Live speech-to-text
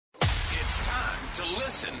to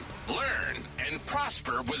listen, learn, and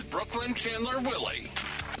prosper with Brooklyn Chandler Willie.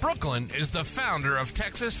 Brooklyn is the founder of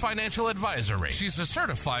Texas Financial Advisory. She's a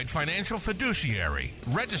certified financial fiduciary,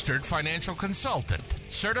 registered financial consultant,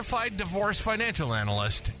 certified divorce financial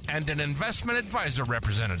analyst, and an investment advisor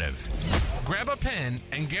representative. Grab a pen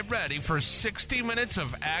and get ready for 60 minutes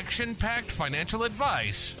of action-packed financial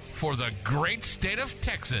advice for the great state of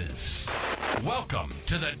Texas. Welcome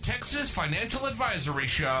to the Texas Financial Advisory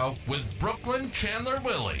Show with Brooklyn Chandler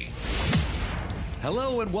Willie.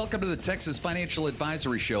 Hello and welcome to the Texas Financial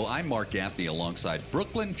Advisory Show. I'm Mark Gaffney alongside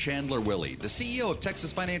Brooklyn Chandler Willie, the CEO of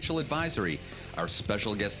Texas Financial Advisory. Our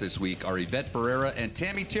special guests this week are Yvette Barrera and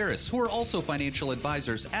Tammy Terrace, who are also financial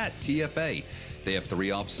advisors at TFA. They have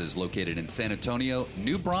 3 offices located in San Antonio,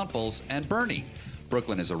 New Braunfels, and Boerne.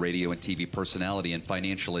 Brooklyn is a radio and TV personality and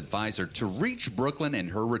financial advisor. To reach Brooklyn and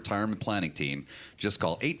her retirement planning team, just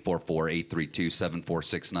call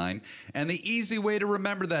 844-832-7469. And the easy way to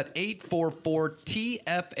remember that,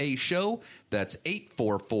 844-TFA-SHOW. That's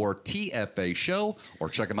 844-TFA-SHOW. Or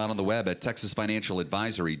check them out on the web at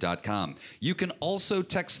texasfinancialadvisory.com. You can also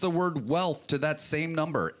text the word wealth to that same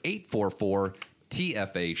number,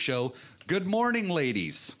 844-TFA-SHOW. Good morning,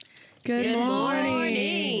 ladies. Good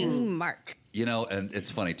morning, Mark. You know, and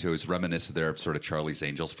it's funny, too, is reminiscent there of sort of Charlie's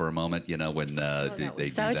Angels for a moment, you know, when they do that.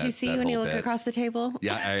 Is that what you see when you look across the table?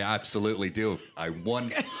 Yeah, I absolutely do. I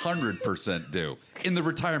 100% do. In the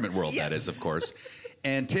retirement world, that is, of course.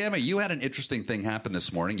 And Tammy, you had an interesting thing happen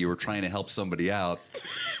this morning. You were trying to help somebody out,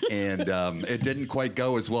 and it didn't quite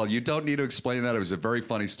go as well. You don't need to explain that. It was a very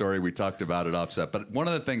funny story. We talked about it offset. But one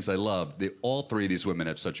of the things I love, all 3 of these women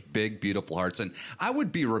have such big, beautiful hearts. And I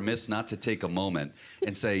would be remiss not to take a moment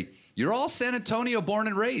and say, you're all San Antonio born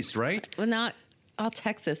and raised, right? Well, not all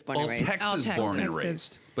Texas born and raised. All Texas born and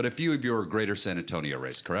raised. But a few of you are greater San Antonio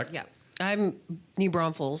raised, correct? Yeah. I'm New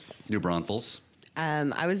Braunfels. New Braunfels.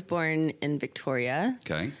 I was born in Victoria.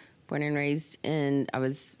 Okay. I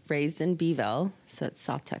was raised in Beeville, so it's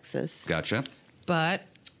South Texas. Gotcha. But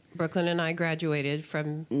Brooklyn and I graduated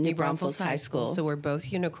from New Braunfels High School, so we're both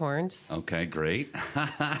unicorns. Okay, great.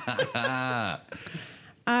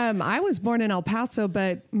 I was born in El Paso,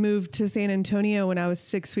 but moved to San Antonio when I was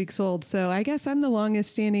 6 weeks old. So I guess I'm the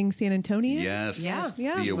longest standing San Antonian. Yes. Yeah.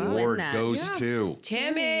 The award goes to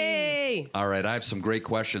Tammy. All right. I have some great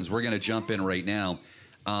questions. We're going to jump in right now.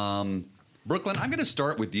 Brooklyn, I'm going to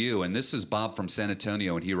start with you. And this is Bob from San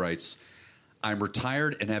Antonio. And he writes, I'm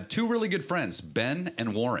retired and have 2 really good friends, Ben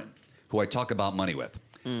and Warren, who I talk about money with.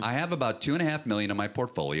 I have about $2.5 million in my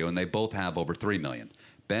portfolio, and they both have over $3 million.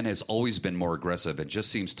 Ben has always been more aggressive and just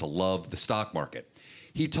seems to love the stock market.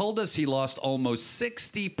 He told us he lost almost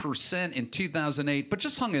 60% in 2008, but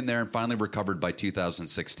just hung in there and finally recovered by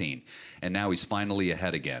 2016. And now he's finally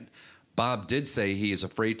ahead again. Bob did say he is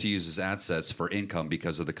afraid to use his assets for income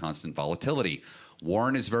because of the constant volatility.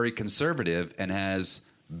 Warren is very conservative and has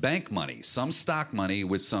bank money, some stock money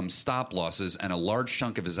with some stop losses, and a large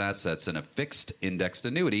chunk of his assets in a fixed indexed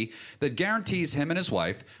annuity that guarantees him and his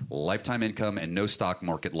wife lifetime income and no stock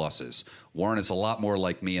market losses. Warren is a lot more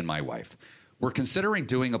like me and my wife. We're considering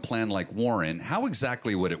doing a plan like Warren. How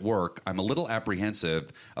exactly would it work? I'm a little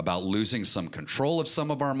apprehensive about losing some control of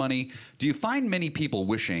some of our money. Do you find many people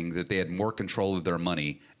wishing that they had more control of their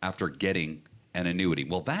money after getting an annuity?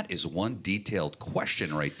 Well, that is one detailed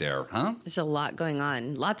question right there, huh? There's a lot going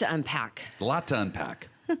on. A lot to unpack.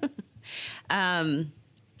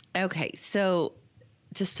 Okay, so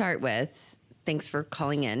to start with, thanks for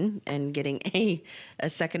calling in and getting a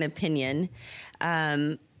second opinion.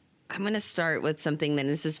 I'm going to start with something that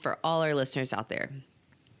this is for all our listeners out there.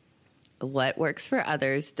 What works for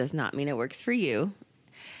others does not mean it works for you.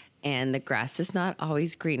 And the grass is not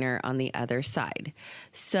always greener on the other side.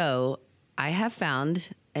 So I have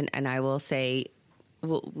found, and I will say,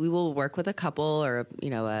 we will work with a couple or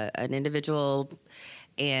an individual,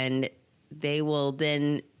 and they will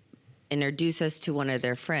then introduce us to one of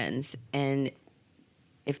their friends. And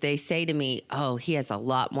if they say to me, "Oh, he has a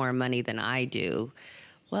lot more money than I do,"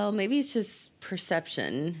 well, maybe it's just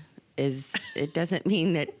perception. It doesn't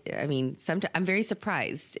mean that. I mean, sometimes I'm very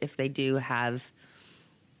surprised if they do have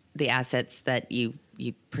the assets that you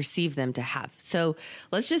perceive them to have. So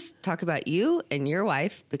let's just talk about you and your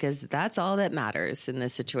wife, because that's all that matters in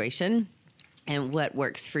this situation and what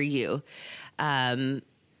works for you.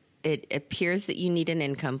 It appears that you need an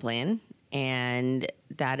income plan, and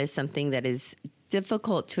that is something that is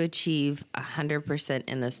difficult to achieve 100%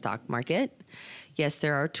 in the stock market. Yes,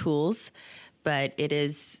 there are tools, but it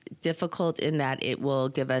is difficult in that it will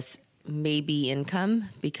give us maybe income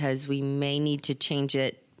because we may need to change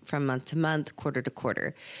it from month to month, quarter to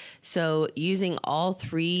quarter. So using all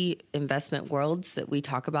three investment worlds that we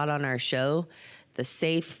talk about on our show, the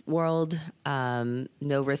safe world, no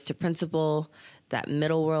risk to principal, that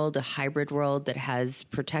middle world, a hybrid world that has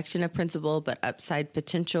protection of principal, but upside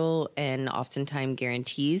potential and oftentimes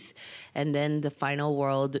guarantees. And then the final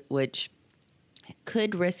world, which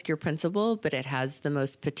could risk your principal, but it has the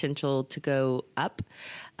most potential to go up.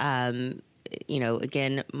 Again,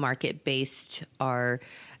 market-based or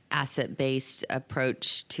asset-based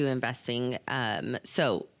approach to investing.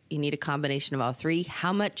 So you need a combination of all three.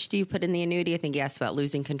 How much do you put in the annuity? I think he asked about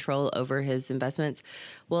losing control over his investments.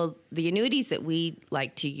 Well, the annuities that we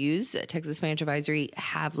like to use at Texas Financial Advisory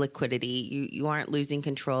have liquidity. You aren't losing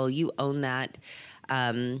control. You own that.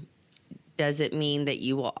 Does it mean that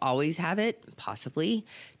you will always have it? Possibly.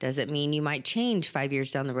 Does it mean you might change 5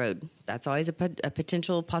 years down the road? That's always a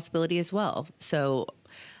potential possibility as well. So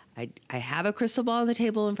I have a crystal ball on the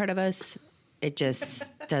table in front of us. It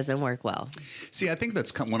just doesn't work well. See, I think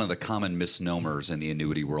that's one of the common misnomers in the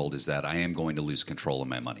annuity world is that I am going to lose control of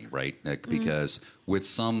my money, right? Because with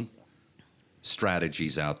some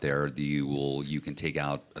strategies out there, you can take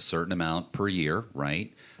out a certain amount per year,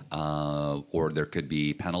 right? Or there could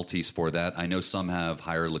be penalties for that. I know some have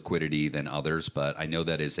higher liquidity than others, but I know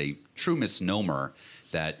that is a true misnomer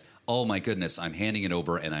that, oh my goodness, I'm handing it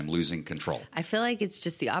over and I'm losing control. I feel like it's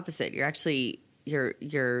just the opposite. You're actually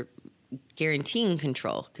you're guaranteeing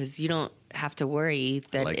control because you don't have to worry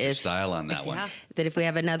that I like your style on that one. That if we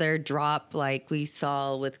have another drop like we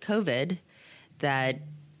saw with COVID, that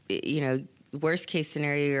worst case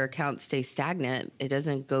scenario, your account stays stagnant. It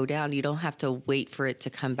doesn't go down. You don't have to wait for it to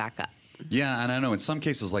come back up. Yeah, and I know in some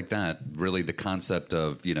cases like that, really the concept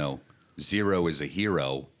of, zero is a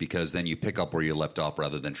hero because then you pick up where you left off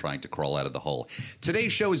rather than trying to crawl out of the hole.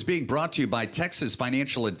 Today's show is being brought to you by Texas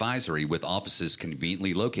Financial Advisory with offices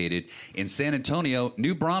conveniently located in San Antonio,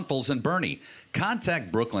 New Braunfels, and Bernie.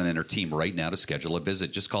 Contact Brooklyn and her team right now to schedule a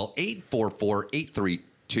visit. Just call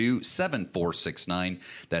 844-832-7469.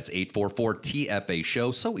 That's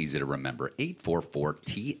 844-TFA-SHOW. So easy to remember,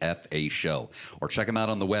 844-TFA-SHOW. Or check them out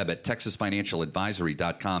on the web at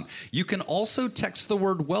texasfinancialadvisory.com. You can also text the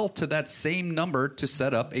word WEALTH to that same number to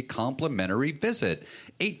set up a complimentary visit,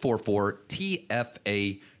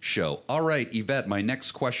 844-TFA-SHOW. All right, Yvette, my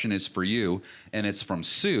next question is for you, and it's from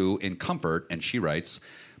Sue in Comfort, and she writes,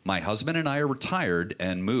 my husband and I are retired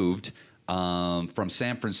and moved from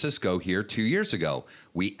San Francisco here 2 years ago.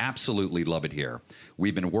 We absolutely love it here.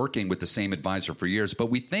 We've been working with the same advisor for years, but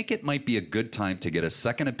we think it might be a good time to get a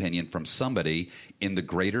second opinion from somebody in the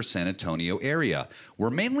greater San Antonio area. We're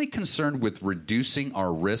mainly concerned with reducing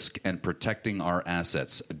our risk and protecting our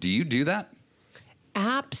assets. Do you do that?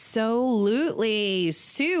 Absolutely.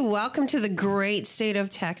 Sue, welcome to the great state of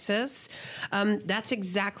Texas. That's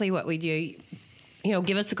exactly what we do.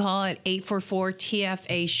 Give us a call at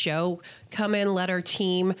 844-TFA-SHOW. Come in, let our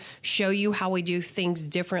team show you how we do things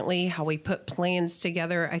differently, how we put plans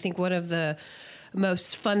together. I think one of the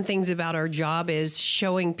most fun things about our job is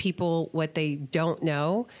showing people what they don't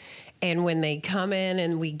know. And when they come in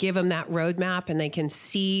and we give them that roadmap and they can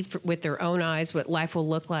see with their own eyes what life will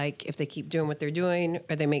look like if they keep doing what they're doing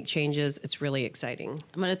or they make changes, it's really exciting.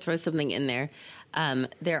 I'm going to throw something in there.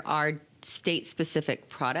 There are state-specific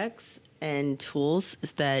products and tools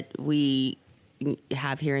that we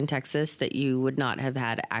have here in Texas that you would not have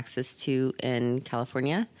had access to in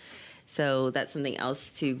California. So that's something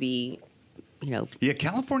else to be, Yeah,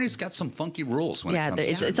 California's got some funky rules when it comes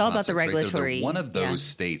to it's all about the regulatory. They're one of those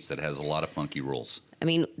states that has a lot of funky rules. I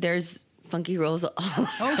mean, there's funky rules all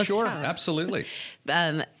Oh, sure. Absolutely.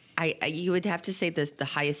 You would have to say the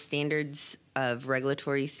highest standards of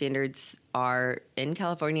regulatory standards are in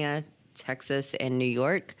California, Texas, and New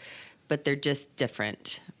York, but they're just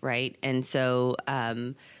different, right? And so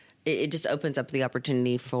it just opens up the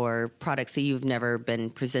opportunity for products that you've never been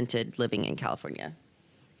presented living in California.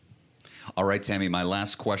 All right, Tammy, my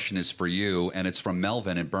last question is for you, and it's from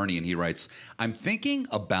Melvin and Bernie, and he writes, I'm thinking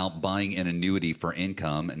about buying an annuity for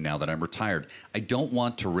income now that I'm retired. I don't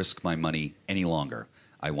want to risk my money any longer.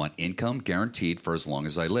 I want income guaranteed for as long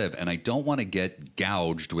as I live, and I don't want to get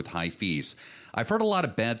gouged with high fees. I've heard a lot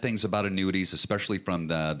of bad things about annuities, especially from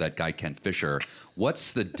that guy Ken Fisher.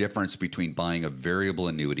 What's the difference between buying a variable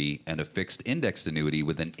annuity and a fixed indexed annuity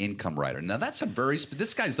with an income rider? Now, that's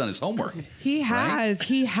this guy's done his homework. He has. Right?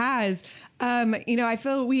 He has. I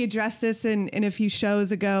feel we addressed this in a few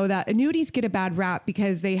shows ago that annuities get a bad rap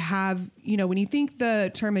because they have, when you think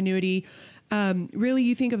the term annuity, really,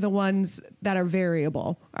 you think of the ones that are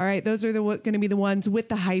variable. All right. Those are going to be the ones with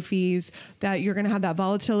the high fees that you're going to have that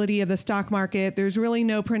volatility of the stock market. There's really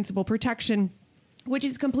no principal protection which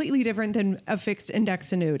is completely different than a fixed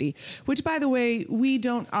index annuity, which, by the way, we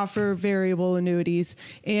don't offer variable annuities.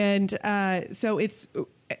 And so it's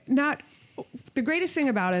not... The greatest thing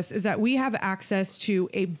about us is that we have access to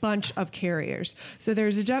a bunch of carriers. So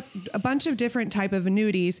there's a bunch of different type of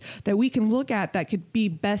annuities that we can look at that could be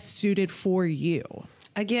best suited for you.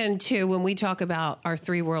 Again, too, when we talk about our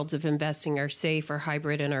three worlds of investing, our safe, our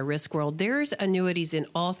hybrid, and our risk world, there's annuities in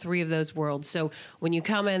all three of those worlds. So when you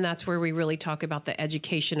come in, that's where we really talk about the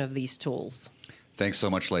education of these tools. Thanks so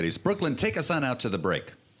much, ladies. Brooklyn, take us on out to the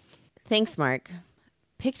break. Thanks, Mark.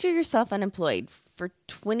 Picture yourself unemployed for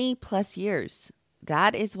 20 plus years.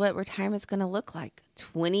 That is what retirement's going to look like.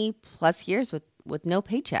 20 plus years with no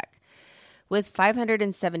paycheck. With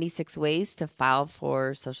 576 ways to file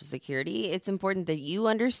for Social Security, it's important that you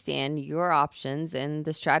understand your options and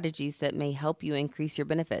the strategies that may help you increase your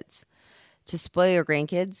benefits. To spoil your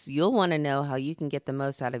grandkids, you'll want to know how you can get the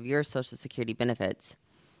most out of your Social Security benefits.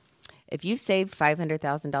 If you've saved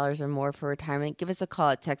 $500,000 or more for retirement, give us a call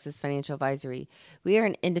at Texas Financial Advisory. We are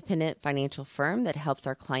an independent financial firm that helps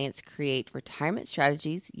our clients create retirement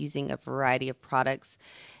strategies using a variety of products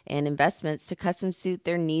and investments to custom suit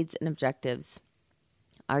their needs and objectives.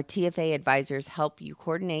 Our TFA advisors help you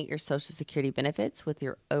coordinate your Social Security benefits with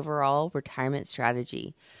your overall retirement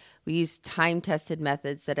strategy. We use time-tested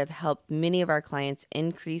methods that have helped many of our clients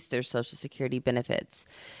increase their Social Security benefits.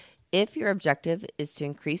 If your objective is to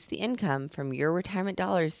increase the income from your retirement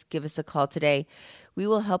dollars, give us a call today. We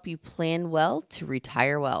will help you plan well to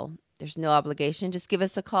retire well. There's no obligation. Just give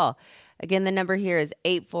us a call. Again, the number here is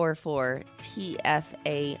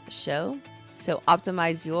 844-TFA-SHOW. So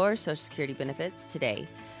optimize your Social Security benefits today.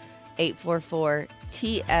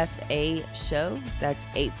 844-TFA-SHOW. That's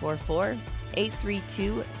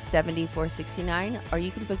 844-832-7469. Or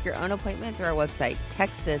you can book your own appointment through our website,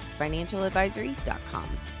 texasfinancialadvisory.com.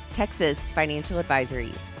 Texas Financial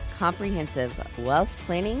Advisory, comprehensive wealth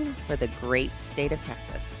planning for the great state of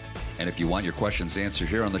Texas. And if you want your questions answered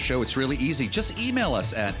here on the show, it's really easy. Just email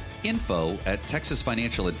us at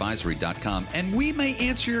info@texasfinancialadvisory.com, and we may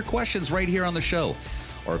answer your questions right here on the show.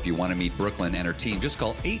 Or if you want to meet Brooklyn and her team, just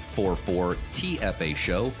call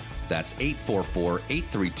 844-TFA-SHOW. That's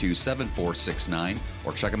 844-832-7469.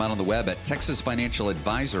 Or check them out on the web at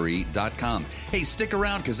texasfinancialadvisory.com. Hey, stick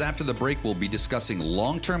around, because after the break, we'll be discussing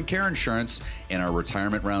long-term care insurance in our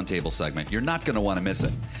Retirement Roundtable segment. You're not going to want to miss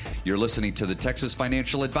it. You're listening to the Texas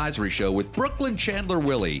Financial Advisory Show with Brooklyn Chandler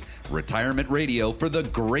Willie, Retirement Radio for the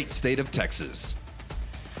great state of Texas.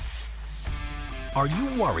 Are you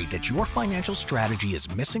worried that your financial strategy is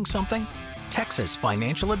missing something? Texas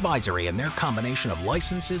Financial Advisory and their combination of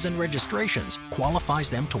licenses and registrations qualifies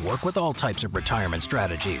them to work with all types of retirement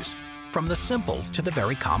strategies. From the simple to the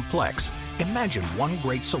very complex, imagine one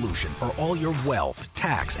great solution for all your wealth,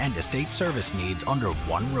 tax, and estate service needs under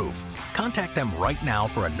one roof. Contact them right now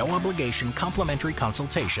for a no-obligation complimentary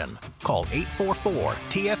consultation. Call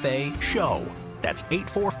 844-TFA-SHOW. That's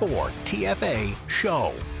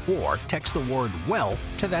 844-TFA-SHOW. Or text the word wealth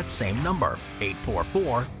to that same number,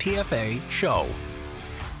 844-TFA-SHOW.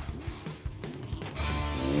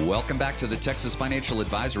 Welcome back to the Texas Financial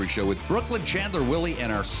Advisory Show with Brooklyn Chandler Willie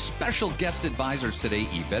and our special guest advisors today,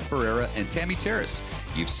 Yvette Barrera and Tammy Terrace.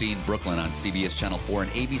 You've seen Brooklyn on CBS Channel 4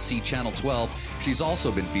 and ABC Channel 12. She's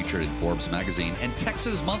also been featured in Forbes magazine and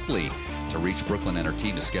Texas Monthly. To reach Brooklyn and her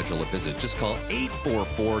team to schedule a visit, just call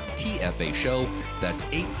 844-TFA-SHOW. That's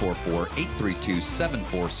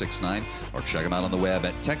 844-832-7469. Or check them out on the web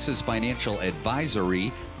at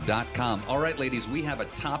texasfinancialadvisory.com. All right, ladies, we have a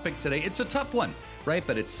topic today. It's a tough one, right?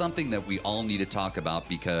 But it's something that we all need to talk about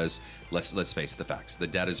because let's face the facts. The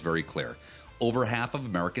data is very clear. Over half of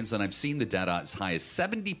Americans, and I've seen the data as high as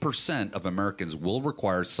 70% of Americans, will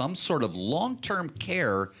require some sort of long-term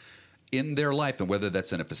care in their life, and whether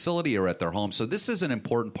that's in a facility or at their home. So this is an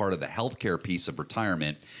important part of the healthcare piece of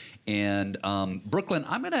retirement. And Brooklyn,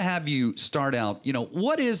 I'm going to have you start out.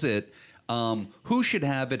 What is it? Who should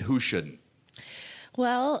have it? Who shouldn't?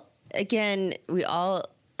 Well, again, we all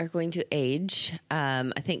are going to age.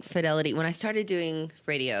 I think Fidelity, when I started doing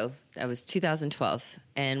radio, that was 2012.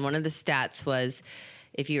 And one of the stats was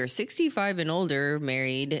if you are 65 and older,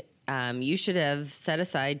 married, you should have set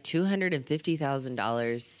aside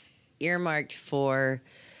 $250,000 earmarked for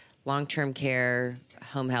long-term care,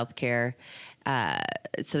 home health care,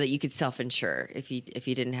 so that you could self-insure if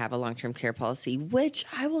you didn't have a long-term care policy, which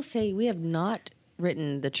I will say we have not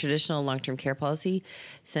written the traditional long-term care policy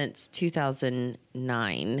since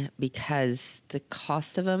 2009 because the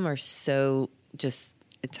cost of them are so it's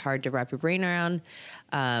hard to wrap your brain around.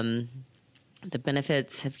 The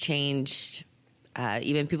benefits have changed.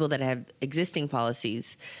 Even people that have existing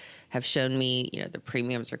policies have shown me, the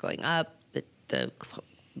premiums are going up, the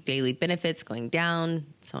daily benefits going down,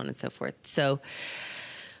 so on and so forth. So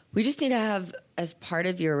we just need to have, as part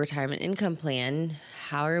of your retirement income plan,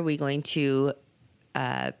 how are we going to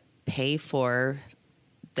pay for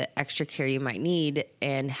the extra care you might need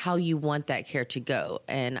and how you want that care to go.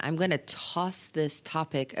 And I'm going to toss this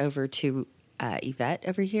topic over to Yvette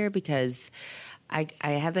over here because I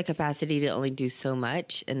have the capacity to only do so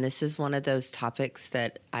much. And this is one of those topics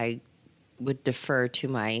that I would defer to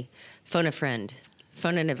my phone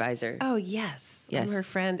an advisor. Oh, yes. Yes. I'm her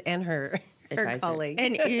friend and her colleague.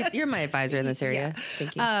 And you're my advisor in this area. Yeah.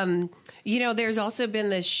 Thank you. There's also been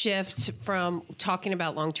this shift from talking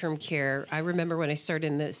about long-term care. I remember when I started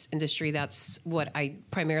in this industry, that's what I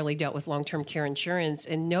primarily dealt with, long-term care insurance,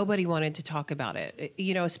 and nobody wanted to talk about it.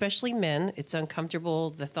 Especially men. It's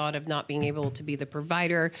uncomfortable, the thought of not being able to be the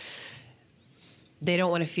provider. They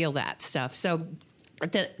don't want to feel that stuff. So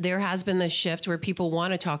there has been this shift where people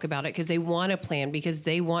want to talk about it because they want to plan, because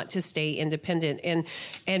they want to stay independent.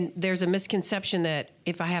 And there's a misconception that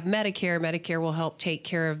if I have Medicare will help take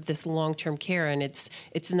care of this long-term care. And it's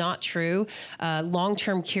not true.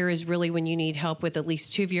 Long-term care is really when you need help with at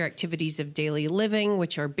least 2 of your activities of daily living,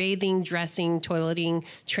 which are bathing, dressing, toileting,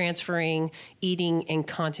 transferring, eating, and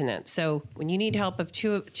continence. So when you need help of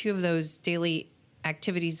two of those daily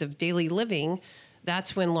activities of daily living,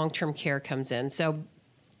 that's when long-term care comes in. So,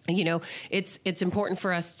 it's important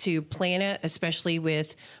for us to plan it, especially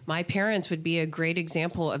with my parents would be a great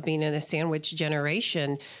example of being in a sandwich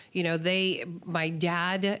generation. My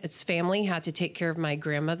dad's family had to take care of my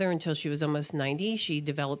grandmother until she was almost 90. She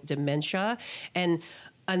developed dementia. And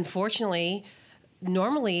unfortunately,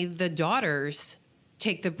 normally the daughters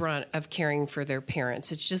take the brunt of caring for their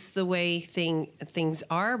parents. It's just the way things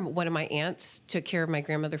are. One of my aunts took care of my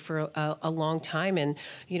grandmother for a long time. And,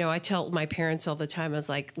 I tell my parents all the time, I was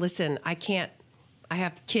like, listen, I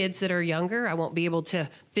have kids that are younger. I won't be able to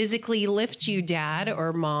physically lift you, Dad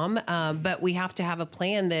or Mom, but we have to have a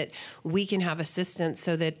plan that we can have assistance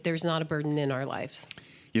so that there's not a burden in our lives.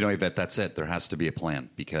 Yvette, that's it. There has to be a plan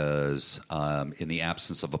because in the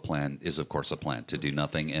absence of a plan is, of course, a plan to do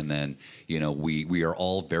nothing. And then, we are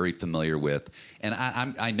all very familiar with, and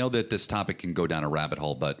I know that this topic can go down a rabbit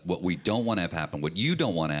hole, but what we don't want to have happen, what you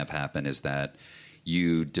don't want to have happen is that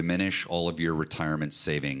you diminish all of your retirement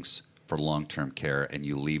savings for long-term care and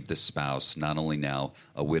you leave the spouse not only now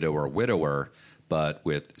a widow or widower, but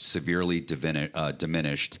with severely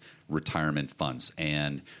diminished retirement funds.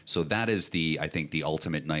 And so that is I think the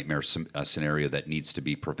ultimate nightmare scenario that needs to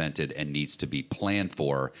be prevented and needs to be planned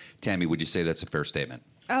for. Tammy, would you say that's a fair statement?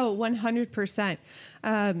 Oh, 100%.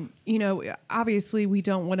 Obviously we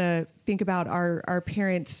don't want to think about our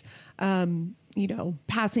parents,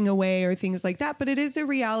 passing away or things like that, but it is a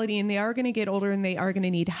reality and they are going to get older and they are going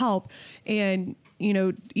to need help. And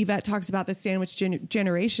Yvette talks about the sandwich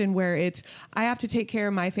generation where I have to take care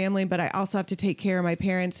of my family, but I also have to take care of my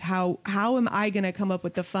parents. How am I going to come up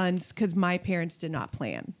with the funds? Because my parents did not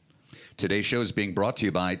plan. Today's show is being brought to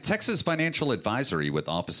you by Texas Financial Advisory, with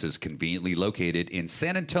offices conveniently located in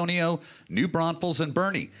San Antonio, New Braunfels, and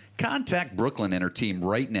Boerne. Contact Brooklyn and her team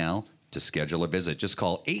right now to schedule a visit. Just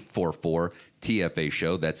call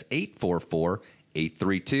 844-TFA-SHOW. That's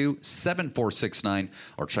 844-832-7469,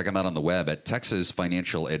 or check them out on the web at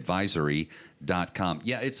texasfinancialadvisory.com.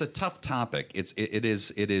 Yeah, it's a tough topic. It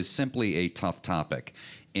is simply a tough topic.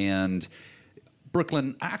 And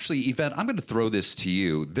Brooklyn, actually, Yvette, I'm going to throw this to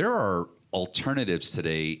you. There are alternatives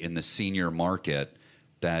today in the senior market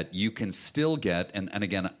that you can still get, and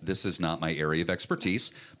again, this is not my area of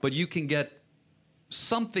expertise, but you can get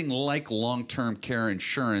something like long-term care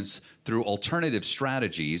insurance through alternative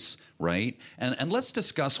strategies, right? And let's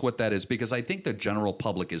discuss what that is, because I think the general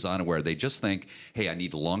public is unaware. They just think, hey, I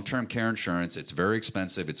need long-term care insurance. It's very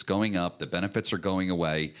expensive. It's going up. The benefits are going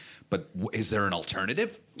away. But is there an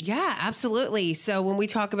alternative? Yeah, absolutely. So when we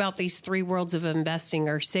talk about these 3 worlds of investing,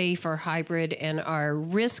 our safe, our hybrid, and our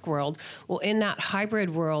risk world, well, in that hybrid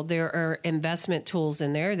world, there are investment tools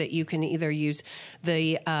in there that you can either use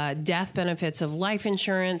the death benefits of life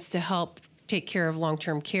insurance to help take care of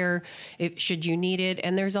long-term care should you need it.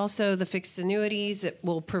 And there's also the fixed annuities that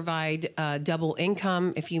will provide double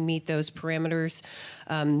income if you meet those parameters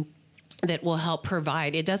that will help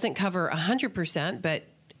provide. It doesn't cover 100%, but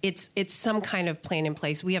it's some kind of plan in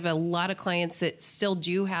place. We have a lot of clients that still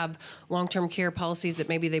do have long-term care policies that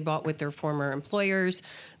maybe they bought with their former employers.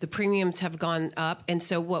 The premiums have gone up. And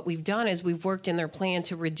so what we've done is we've worked in their plan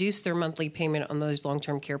to reduce their monthly payment on those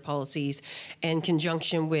long-term care policies in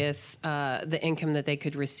conjunction with the income that they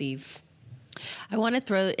could receive. I want to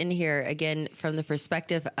throw in here, again, from the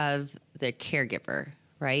perspective of the caregiver,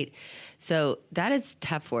 right? So that is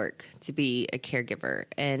tough work to be a caregiver.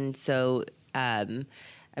 And so, I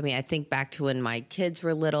mean, I think back to when my kids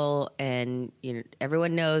were little, and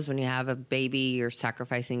everyone knows when you have a baby, you're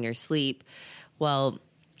sacrificing your sleep. Well,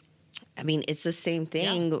 I mean, it's the same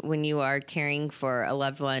thing when you are caring for a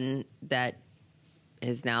loved one that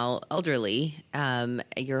is now elderly.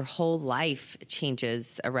 Your whole life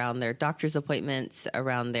changes around their doctor's appointments,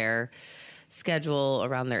 around their schedule,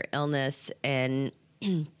 around their illness, and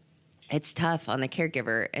it's tough on the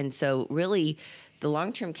caregiver. And so really, the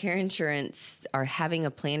long-term care insurance, or having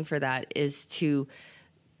a plan for that, is to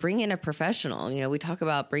bring in a professional. We talk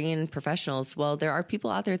about bringing in professionals. Well, there are people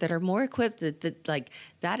out there that are more equipped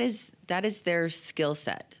that is their skill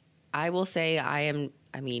set. I will say I am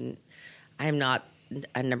not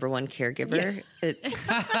a number one caregiver.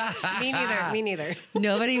 Me neither.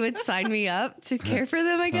 Nobody would sign me up to care for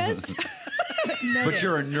them, I guess. But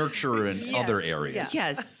you're a nurturer in other areas.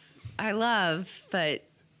 Yes, I love, but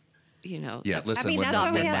Yeah, listen. I mean, when that's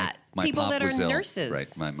why we have my people pop that are was ill, nurses.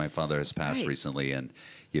 right? My father has passed recently, and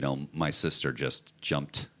my sister just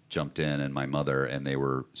jumped in, and my mother, and they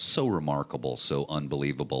were so remarkable, so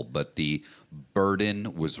unbelievable. But the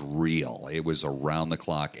burden was real. It was around the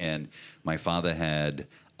clock, and my father had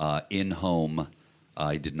in-home.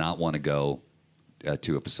 He did not want to go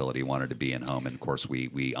to a facility. He wanted to be in home, and of course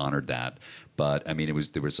we honored that. But I mean,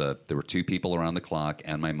 there were two people around the clock,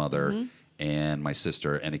 and my mother and my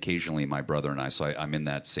sister, and occasionally my brother and I. So I'm in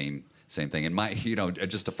that same thing. And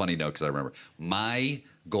just a funny note, because I remember my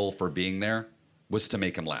goal for being there was to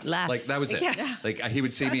make him laugh. Like, that was it. Yeah. Like, he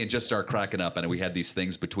would see me and just start cracking up, and we had these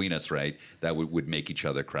things between us, right, that would make each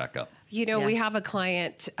other crack up. We have a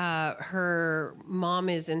client, her mom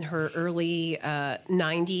is in her early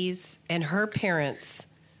 90s, and her parents,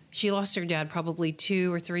 she lost her dad probably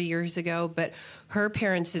 2 or 3 years ago, but her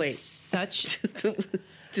parents, it's such...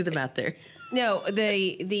 Do the math there. No,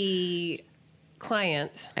 the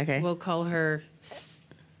client, we'll call her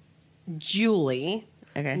Julie,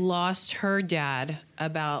 lost her dad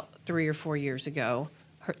about 3 or 4 years ago.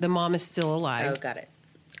 The mom is still alive. Oh, got it.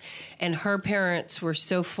 And her parents were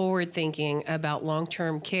so forward thinking about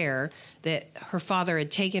long-term care that her father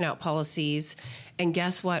had taken out policies. And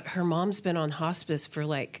guess what? Her mom's been on hospice for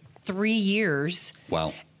like 3 years.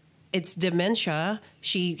 Wow. It's dementia.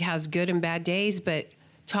 She has good and bad days, but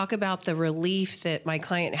talk about the relief that my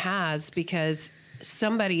client has, because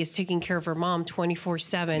somebody is taking care of her mom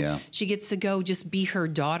 24/7. Yeah. She gets to go just be her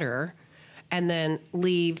daughter and then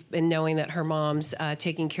leave, and knowing that her mom's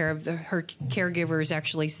taking care of her caregivers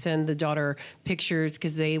actually send the daughter pictures,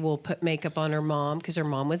 because they will put makeup on her mom, because her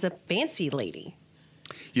mom was a fancy lady.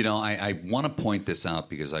 I want to point this out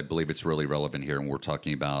because I believe it's really relevant here, and we're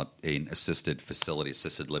talking about an assisted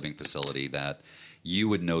living facility, that you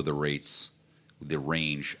would know the rates, the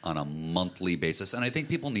range on a monthly basis. And I think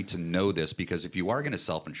people need to know this, because if you are going to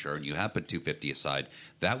self-insure and you have put $250 aside,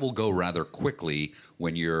 that will go rather quickly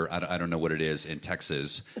when you're, I don't know what it is in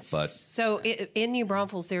Texas, but... So in New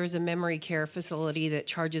Braunfels, there is a memory care facility that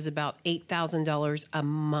charges about $8,000 a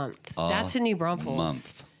month. That's in New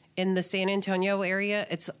Braunfels. In the San Antonio area,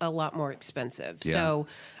 it's a lot more expensive. Yeah. So,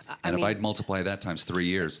 if I'd multiply that times 3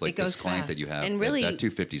 years, like this client fast. That you have, And really, that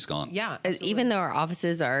 $250's gone. Yeah. Absolutely. Even though our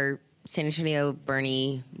offices are San Antonio,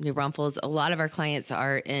 Bernie, New Braunfels, a lot of our clients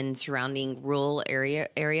are in surrounding rural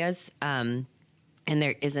areas, and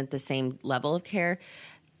there isn't the same level of care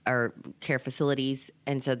or care facilities,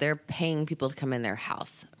 and so they're paying people to come in their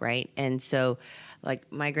house, right? And so,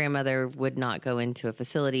 like, my grandmother would not go into a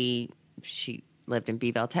facility. She lived in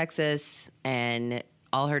Beeville, Texas, and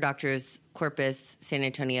all her doctors, Corpus, San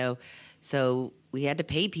Antonio. So we had to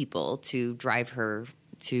pay people to drive her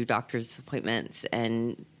to doctor's appointments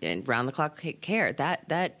and round the clock care. That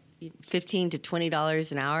 $15 to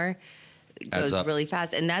 $20 an hour goes really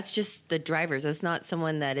fast, and that's just the drivers. That's not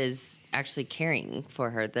someone that is actually caring for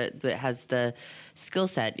her that has the skill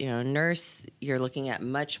set. Nurse, you're looking at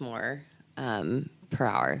much more per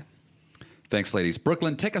hour. Thanks, ladies.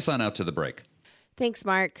 Brooklyn, take us on out to the break. Thanks,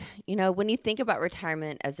 Mark. When you think about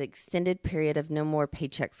retirement as an extended period of no more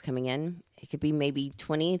paychecks coming in, it could be maybe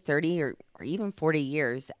 20, 30, or even 40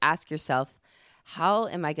 years. Ask yourself, how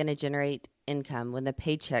am I going to generate income when the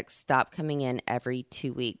paychecks stop coming in every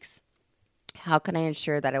 2 weeks? How can I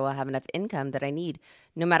ensure that I will have enough income that I need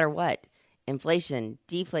no matter what? Inflation,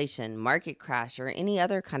 deflation, market crash, or any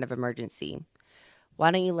other kind of emergency.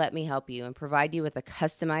 Why don't you let me help you and provide you with a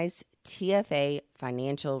customized TFA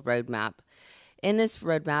financial roadmap? In this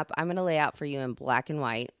roadmap, I'm going to lay out for you in black and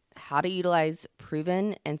white how to utilize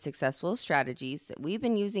proven and successful strategies that we've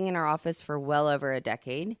been using in our office for well over a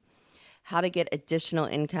decade, how to get additional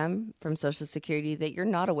income from Social Security that you're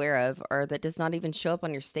not aware of or that does not even show up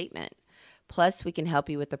on your statement. Plus, we can help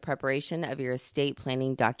you with the preparation of your estate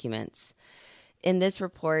planning documents. In this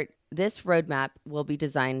report, this roadmap will be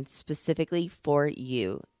designed specifically for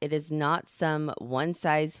you. It is not some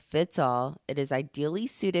one-size-fits-all. It is ideally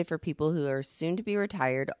suited for people who are soon to be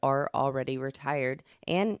retired or already retired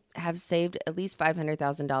and have saved at least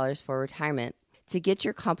 $500,000 for retirement. To get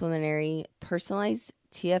your complimentary personalized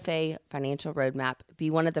TFA financial roadmap, be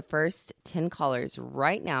one of the first 10 callers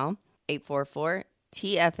right now,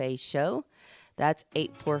 844-TFA-SHOW. That's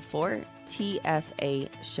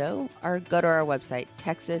 844-TFA-SHOW, or go to our website,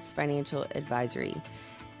 Texas Financial Advisory.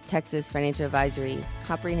 Texas Financial Advisory,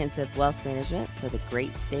 comprehensive wealth management for the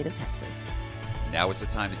great state of Texas. Now is the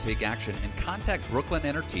time to take action and contact Brooklyn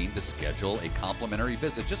and her team to schedule a complimentary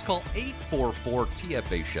visit. Just call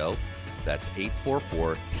 844-TFA-SHOW. That's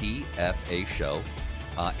 844-TFA-SHOW.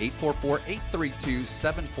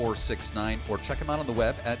 844-832-7469, or check them out on the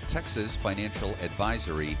web at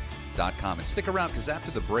texasfinancialadvisory.com. And stick around, because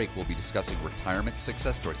after the break, we'll be discussing retirement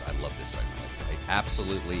success stories. I love this segment, ladies. I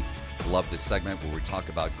absolutely love this segment where we talk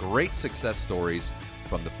about great success stories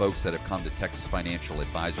from the folks that have come to Texas Financial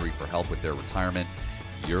Advisory for help with their retirement.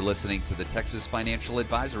 You're listening to the Texas Financial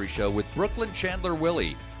Advisory Show with Brooklyn Chandler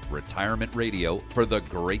Willie, retirement radio for the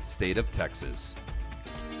great state of Texas.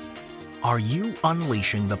 Are you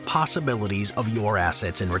unleashing the possibilities of your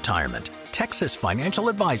assets in retirement? Texas Financial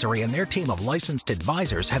Advisory and their team of licensed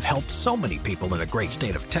advisors have helped so many people in the great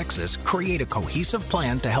state of Texas create a cohesive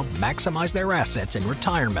plan to help maximize their assets in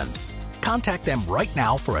retirement. Contact them right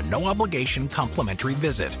now for a no-obligation complimentary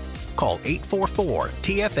visit. Call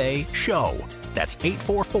 844-TFA-SHOW. That's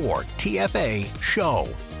 844-TFA-SHOW.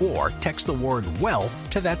 Or text the word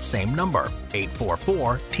WEALTH to that same number,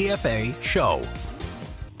 844-TFA-SHOW.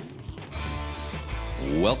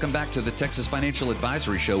 Welcome back to the Texas Financial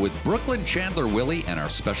Advisory Show with Brooklyn Chandler Willie and our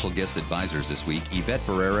special guest advisors this week, Yvette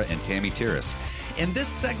Barrera and Tammy Tiras. In this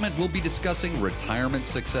segment, we'll be discussing retirement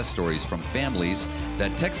success stories from families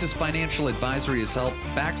that Texas Financial Advisory has helped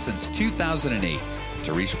back since 2008.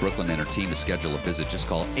 To reach Brooklyn and her team to schedule a visit, just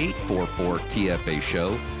call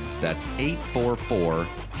 844-TFA-SHOW. That's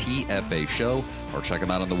 844-TFA-SHOW, or check them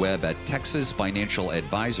out on the web at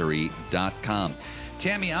texasfinancialadvisory.com.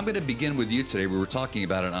 Tammy, I'm going to begin with you today. We were talking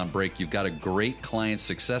about it on break. You've got a great client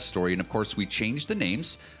success story, and of course, we changed the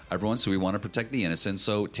names, everyone, so we want to protect the innocent.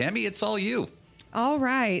 So, Tammy, it's all you. All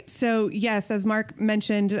right. So, yes, as Mark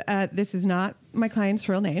mentioned, this is not my client's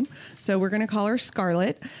real name. So we're going to call her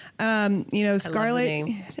Scarlett. Scarlett,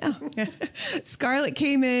 Scarlett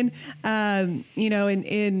came in, and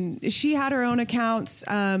she had her own accounts.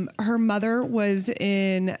 Her mother was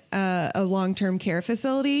in a long-term care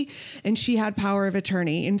facility, and she had power of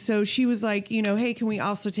attorney. And so she was like, hey, can we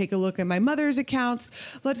also take a look at my mother's accounts?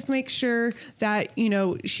 Let's make sure that,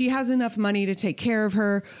 she has enough money to take care of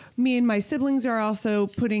her. Me and my siblings are also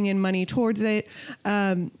putting in money towards it.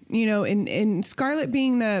 And Scarlett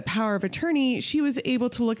being the power of attorney, she was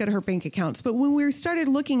able to look at her bank accounts. But when we started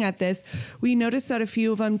looking at this, we noticed that a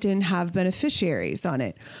few of them didn't have beneficiaries on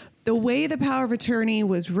it. The way the power of attorney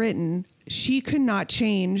was written, she could not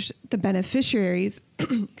change the beneficiaries,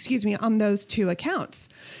 on those two accounts.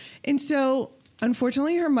 And so,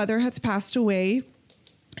 unfortunately, her mother has passed away.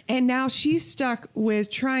 And now she's stuck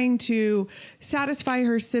with trying to satisfy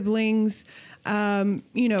her siblings, divide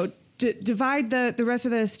the rest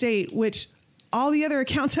of the estate, which all the other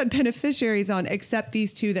accounts had beneficiaries on, except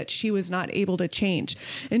these two that she was not able to change.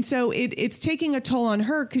 And so it's taking a toll on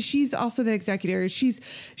her because she's also the executor. She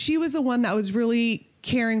was the one that was really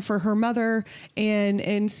caring for her mother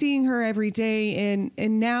and seeing her every day.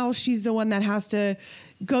 And now she's the one that has to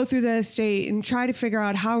go through the estate and try to figure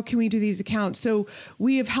out how can we do these accounts. So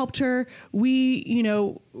we have helped her. We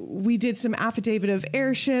did some affidavit of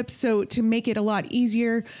heirship, so to make it a lot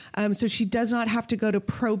easier, so she does not have to go to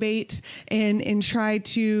probate and try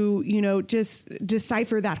to, just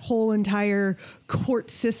decipher that whole entire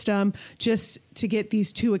court system just to get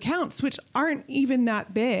these two accounts, which aren't even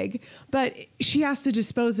that big, but she has to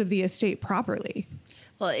dispose of the estate properly.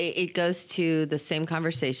 Well, it goes to the same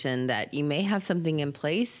conversation that you may have something in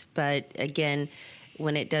place, but again,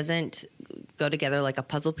 when it doesn't go together like a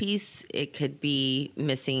puzzle piece, it could be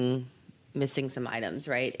missing some items,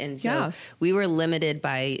 right? And so we were limited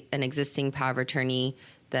by an existing power of attorney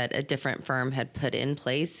that a different firm had put in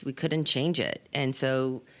place. We couldn't change it. And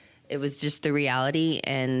so it was just the reality,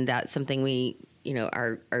 and that's something we,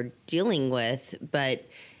 are dealing with. But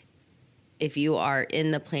if you are in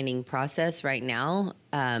the planning process right now,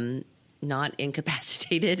 not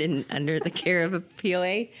incapacitated and under the care of a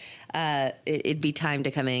POA, it'd be time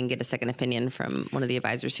to come in and get a second opinion from one of the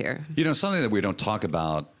advisors here. You know, something that we don't talk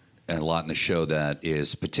about a lot in the show that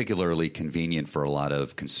is particularly convenient for a lot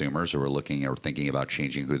of consumers who are looking or thinking about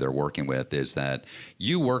changing who they're working with is that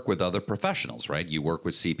you work with other professionals, right? You work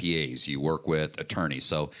with CPAs, you work with attorneys.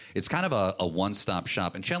 So it's kind of a one-stop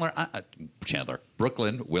shop. And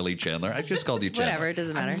Brooklyn, Willie Chandler. I just called you Chandler. Whatever, it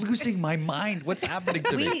doesn't matter. I'm losing my mind. What's happening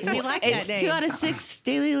to me? We like that It's name. 2 out of 6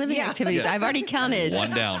 daily living activities. Yeah. I've already counted.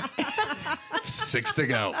 1 down. 6 to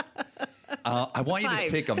go. I want you to 5.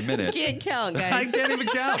 take a minute. Can't count, guys. I can't even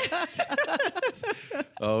count.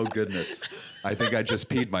 Oh, goodness. I think I just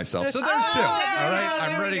peed myself. So there's 2. All right.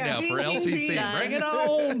 I'm ready now for LTC. Bring it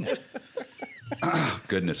on. Oh,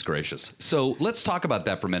 goodness gracious. So let's talk about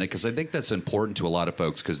that for a minute because I think that's important to a lot of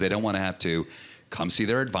folks because they don't want to have to come see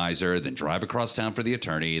their advisor, then drive across town for the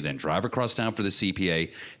attorney, then drive across town for the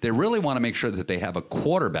CPA. They really want to make sure that they have a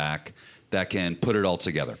quarterback that can put it all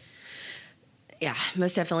together. Yeah,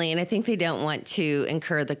 most definitely. And I think they don't want to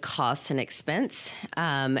incur the cost and expense.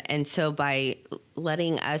 And so by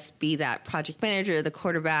letting us be that project manager, the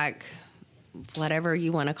quarterback, whatever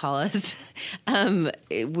you want to call us,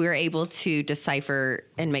 we're able to decipher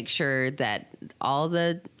and make sure that all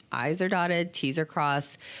the I's are dotted, T's are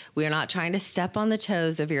crossed. We are not trying to step on the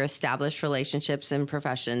toes of your established relationships and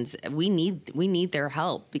professions. We need their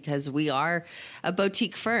help because we are a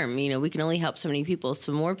boutique firm. You know, we can only help so many people.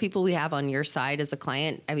 So more people we have on your side as a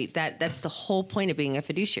client, I mean, that's the whole point of being a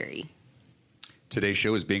fiduciary. Today's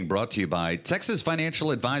show is being brought to you by Texas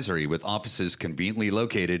Financial Advisory with offices conveniently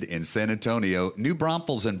located in San Antonio, New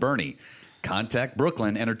Braunfels, and Bernie. Contact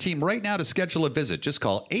Brooklyn and her team right now to schedule a visit. Just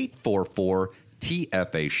call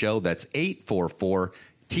 844-TFA show. That's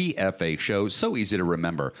 844-TFA show. So easy to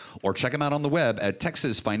remember. Or check them out on the web at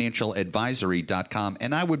texasfinancialadvisory.com.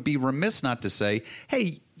 And I would be remiss not to say,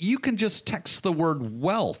 hey, you can just text the word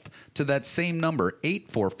wealth to that same number,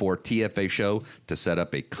 844-TFA show, to set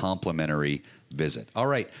up a complimentary visit. All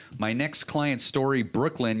right. My next client story,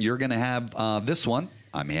 Brooklyn, you're going to have this one.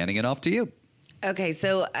 I'm handing it off to you. Okay,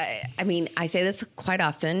 so I mean, I say this quite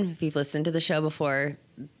often. If you've listened to the show before,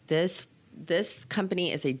 this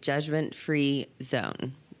company is a judgment-free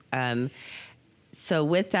zone. So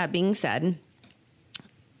with that being said,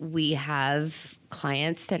 we have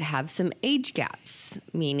clients that have some age gaps,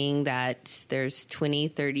 meaning that there's 20,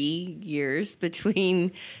 30 years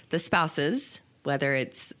between the spouses, whether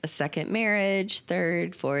it's a second marriage,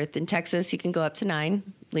 third, fourth. In Texas, you can go up to 9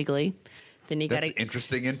 legally. Then you That's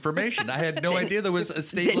interesting information. I had no idea there was a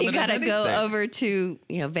state limit. Then you got to in any go state. over to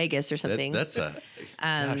Vegas or something. That's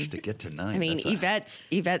gosh, to get to 9. I mean,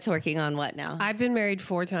 Yvette's working on what now? I've been married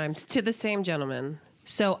 4 times to the same gentleman.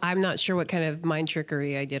 So I'm not sure what kind of mind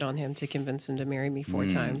trickery I did on him to convince him to marry me 4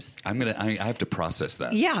 times. I have to process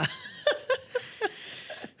that. Yeah.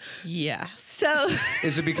 Yeah. So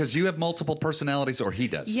Is it because you have multiple personalities or he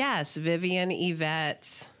does? Yes, Vivian,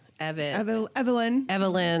 Yvette, Evelyn.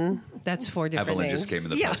 Evelyn. That's 4 different Evelyn names. just came in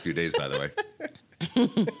the past few days, by the way.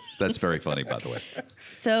 That's very funny, by the way.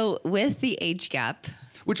 So with the age gap,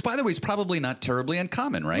 Which, by the way, is probably not terribly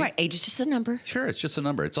uncommon, right? right? Age is just a number. Sure, it's just a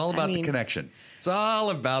number. It's all about the connection. It's all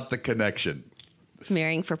about the connection.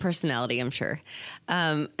 Marrying for personality, I'm sure.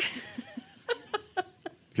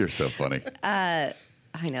 You're so funny. I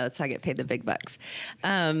know, that's how I get paid the big bucks.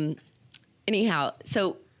 Anyhow,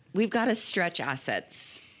 so we've got to stretch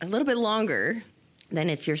assets a little bit longer than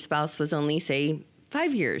if your spouse was only, say,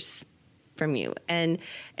 5 years from you. And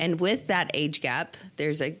with that age gap,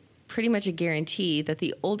 there's pretty much a guarantee that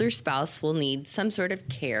the older spouse will need some sort of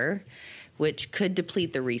care, which could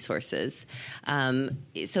deplete the resources.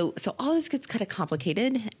 So all this gets kind of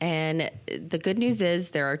complicated. And the good news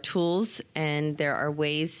is there are tools and there are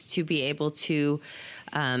ways to be able to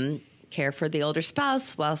care for the older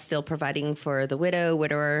spouse while still providing for the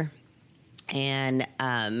widower. And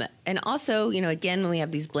also, again, when we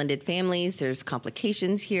have these blended families, there's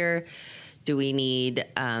complications here. Do we need,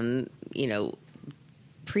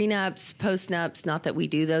 prenups, postnups? Not that we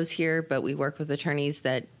do those here, but we work with attorneys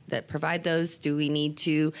that provide those. Do we need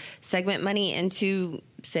to segment money into,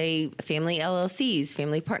 say, family LLCs,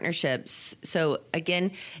 family partnerships? So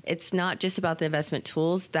again, it's not just about the investment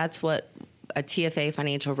tools. That's what a TFA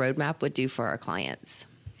financial roadmap would do for our clients.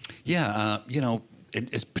 Yeah,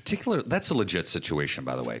 it's particular. That's a legit situation,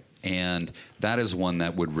 by the way. And that is one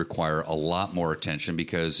that would require a lot more attention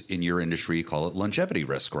because in your industry, you call it longevity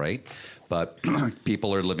risk, right? But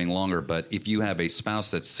people are living longer. But if you have a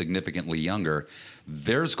spouse that's significantly younger,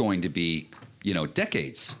 there's going to be,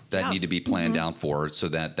 decades that need to be planned out for so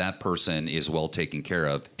that that person is well taken care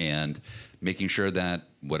of and making sure that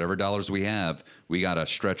whatever dollars we have, we got to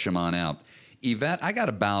stretch them on out. Yvette, I got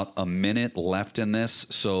about a minute left in this,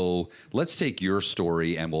 so let's take your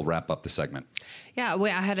story and we'll wrap up the segment. Yeah, I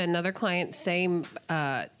had another client, same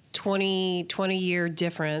 20-year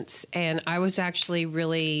difference, and I was actually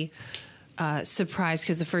really surprised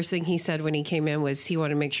because the first thing he said when he came in was he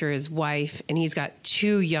wanted to make sure his wife, and he's got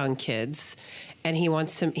 2 young kids, and he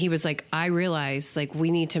was like, I realize, like,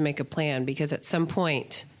 we need to make a plan because at some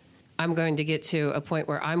point I'm going to get to a point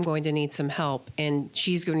where I'm going to need some help, and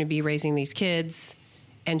she's going to be raising these kids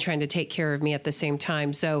and trying to take care of me at the same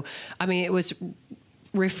time. So, I mean, it was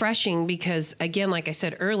refreshing because, again, like I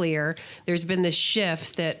said earlier, there's been this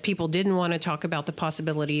shift that people didn't want to talk about the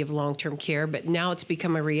possibility of long-term care, but now it's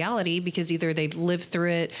become a reality because either they've lived through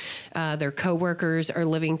it, their coworkers are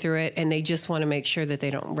living through it, and they just want to make sure that they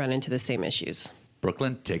don't run into the same issues.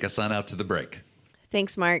 Brooklyn, take us on out to the break.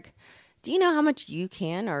 Thanks, Mark. Do you know how much you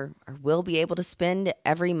can or will be able to spend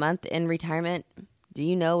every month in retirement? Do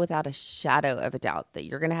you know without a shadow of a doubt that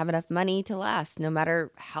you're going to have enough money to last no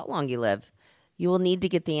matter how long you live? You will need to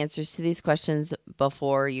get the answers to these questions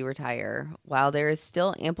before you retire. While there is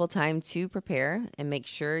still ample time to prepare and make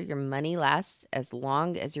sure your money lasts as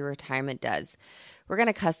long as your retirement does, we're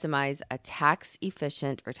going to customize a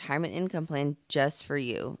tax-efficient retirement income plan just for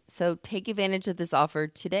you. So take advantage of this offer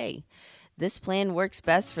today. This plan works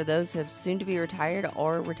best for those who have soon to be retired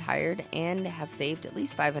or retired and have saved at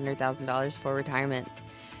least $500,000 for retirement.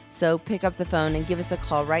 So pick up the phone and give us a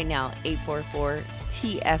call right now,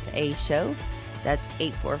 844-TFA-SHOW. That's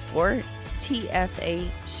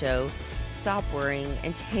 844-TFA-SHOW. Stop worrying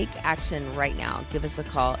and take action right now. Give us a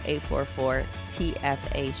call,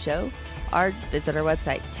 844-TFA-SHOW, or visit our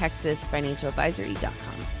website,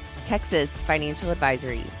 texasfinancialadvisory.com. Texas Financial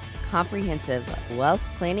Advisory. Comprehensive wealth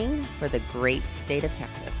planning for the great state of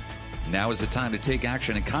Texas. Now is the time to take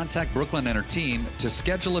action and contact Brooklyn and her team to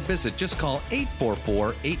schedule a visit. Just call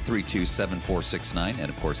 844-832-7469. And,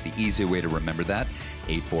 of course, the easy way to remember that,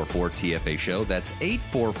 844-TFA-SHOW. That's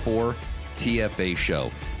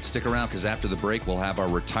 844-TFA-SHOW. Stick around because after the break, we'll have our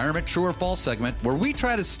Retirement True or False segment where we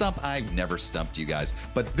try to stump. I've never stumped you guys,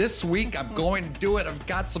 but this week I'm going to do it. I've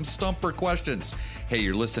got some stumper questions. Hey,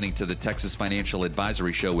 you're listening to the Texas Financial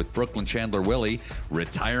Advisory Show with Brooklyn Chandler Willie,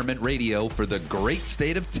 Retirement Radio for the great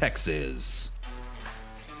state of Texas.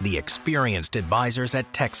 The experienced advisors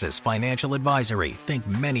at Texas Financial Advisory think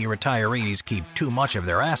many retirees keep too much of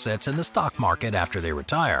their assets in the stock market after they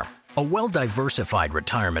retire. A well-diversified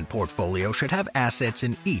retirement portfolio should have assets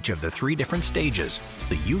in each of the 3 different stages.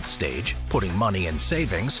 The youth stage, putting money in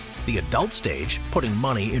savings. The adult stage, putting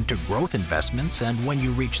money into growth investments. And when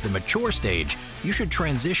you reach the mature stage, you should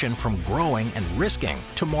transition from growing and risking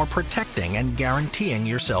to more protecting and guaranteeing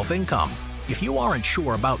yourself income. If you aren't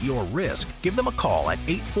sure about your risk, give them a call at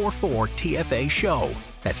 844-TFA-SHOW.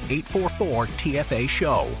 That's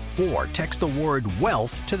 844-TFA-SHOW. Or text the word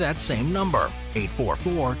wealth to that same number,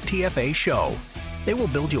 844-TFA-SHOW. They will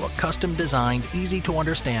build you a custom-designed,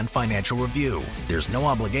 easy-to-understand financial review. There's no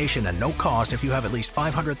obligation and no cost if you have at least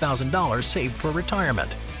 $500,000 saved for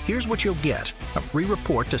retirement. Here's what you'll get: a free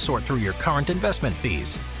report to sort through your current investment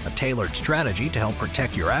fees, a tailored strategy to help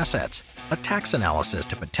protect your assets, a tax analysis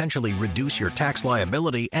to potentially reduce your tax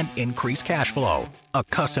liability and increase cash flow, a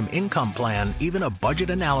custom income plan, even a budget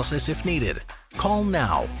analysis if needed. Call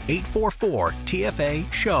now,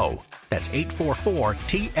 844-TFA-SHOW. That's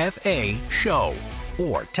 844-TFA-SHOW.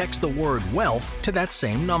 Or text the word wealth to that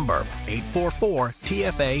same number,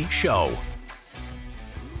 844-TFA-SHOW.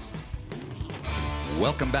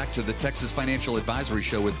 Welcome back to the Texas Financial Advisory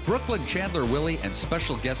Show with Brooklyn Chandler Willie and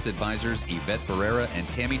special guest advisors Yvette Barrera and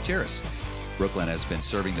Tammy Terrace. Brooklyn has been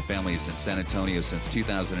serving the families in San Antonio since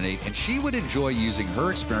 2008, and she would enjoy using her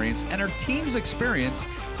experience and her team's experience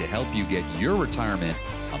to help you get your retirement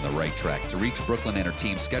on the right track. To reach Brooklyn and her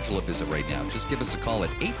team, schedule a visit right now. Just give us a call at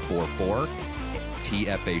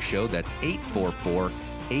 844-TFA-SHOW. That's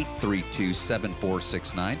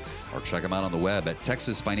 844-832-7469. Or check them out on the web at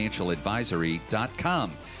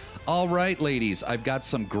texasfinancialadvisory.com. All right, ladies, I've got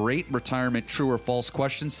some great retirement true or false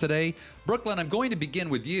questions today. Brooklyn, I'm going to begin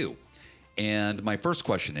with you. And my first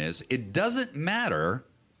question is, it doesn't matter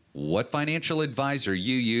what financial advisor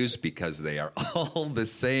you use because they are all the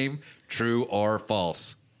same, true or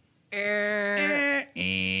false.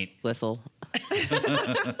 Whistle.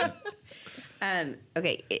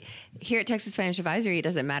 Okay. Here at Texas Financial Advisory, it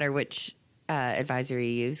doesn't matter which advisor you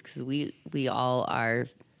use because we all are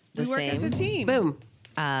the same. We work as a team. Boom.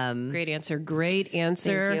 Great answer. Great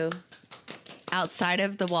answer. Thank you. Outside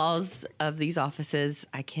of the walls of these offices,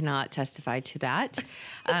 I cannot testify to that.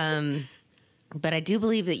 But I do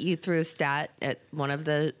believe that you threw a stat at one of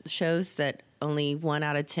the shows that only 1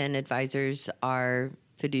 out of 10 advisors are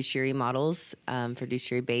fiduciary models,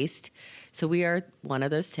 fiduciary based. So we are one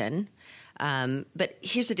of those 10. But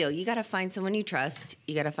here's the deal. You got to find someone you trust.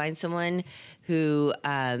 You got to find someone who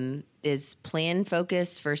is plan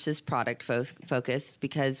focused versus product focused,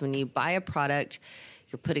 because when you buy a product,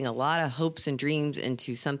 you're putting a lot of hopes and dreams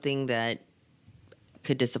into something that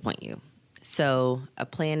could disappoint you. So a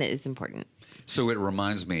plan is important. So it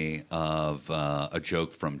reminds me of a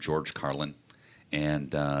joke from George Carlin.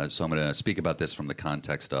 And so I'm going to speak about this from the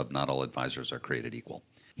context of not all advisors are created equal.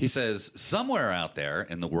 He says, somewhere out there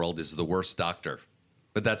in the world is the worst doctor.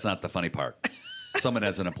 But that's not the funny part. Someone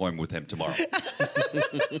has an appointment with him tomorrow.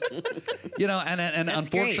 And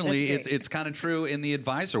unfortunately, it's kind of true in the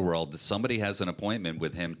advisor world. Somebody has an appointment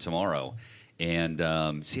with him tomorrow. And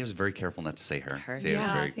see, I was very careful not to say her.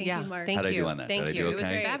 Thank you, Mark. How'd I do on that? Thank Did you. I do It was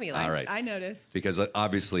okay? fabulous. All right. I noticed. Because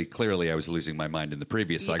obviously, clearly, I was losing my mind in the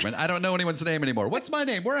previous segment. I don't know anyone's name anymore. What's my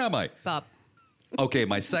name? Where am I? Bob. Okay,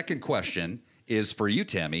 my second question is for you,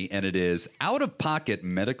 Tammy, and it is: out-of-pocket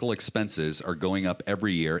medical expenses are going up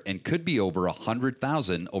every year and could be over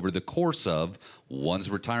 $100,000 over the course of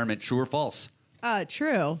one's retirement. True or false?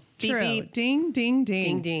 True. Beep, True. beep. Ding, ding, ding.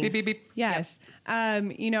 Ding, ding. Beep, beep, beep. Yes.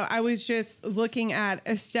 I was just looking at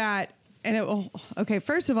a stat, and okay,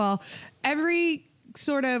 first of all, every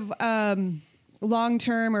sort of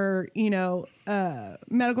long-term or,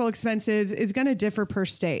 medical expenses is going to differ per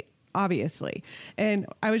state, obviously. And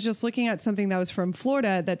I was just looking at something that was from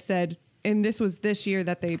Florida that said, and this was this year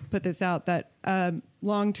that they put this out, that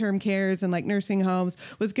long-term cares and like nursing homes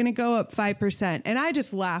was going to go up 5%. And I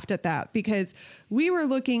just laughed at that because we were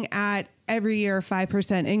looking at every year a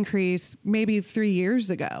 5% increase maybe 3 years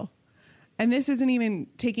ago. And this isn't even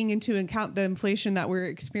taking into account the inflation that we're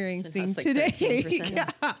experiencing today. Yeah.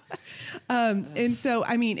 And so,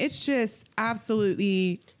 I mean, it's just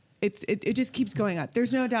absolutely... It just keeps going up.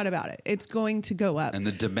 There's no doubt about it. It's going to go up. And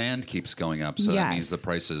the demand keeps going up, so that means the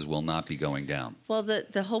prices will not be going down. Well,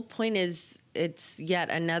 the whole point is it's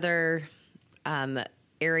yet another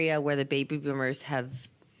area where the baby boomers have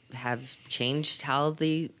changed how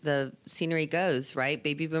the scenery goes, right?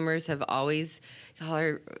 Baby boomers have always,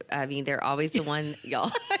 they're always the one,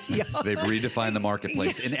 y'all. They've redefined the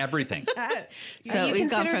marketplace in everything. So we've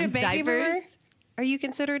gone from diapers. Boomer? Are you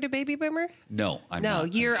considered a baby boomer? No, I'm No,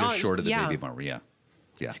 not. you're I'm just on- short of the yeah. baby boomer. Yeah.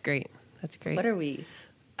 That's great. That's great. What are we?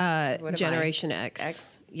 What am Generation I? X. X?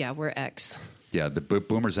 Yeah, we're X. Yeah, the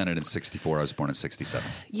boomers ended in 1964. I was born in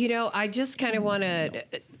 1967. I just kind of want to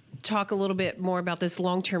talk a little bit more about this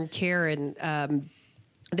long-term care. And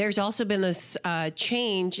there's also been this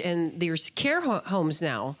change, and there's care homes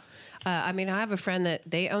now. I have a friend that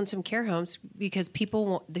they own some care homes because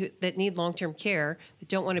people that need long-term care, that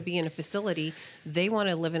don't want to be in a facility, they want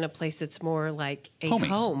to live in a place that's more like a Homey.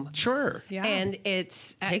 home. Sure. Yeah. And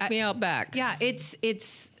it's... Take me out back. Yeah, it's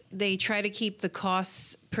they try to keep the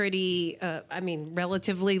costs pretty,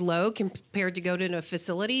 relatively low compared to go to a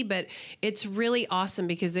facility. But it's really awesome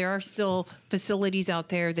because there are still facilities out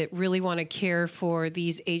there that really want to care for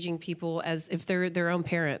these aging people as if they're their own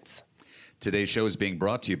parents. Today's show is being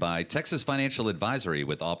brought to you by Texas Financial Advisory,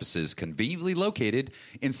 with offices conveniently located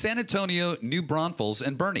in San Antonio, New Braunfels,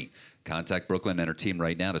 and Bernie. Contact Brooklyn and her team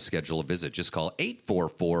right now to schedule a visit. Just call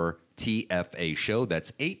 844-TFA-SHOW.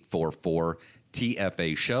 That's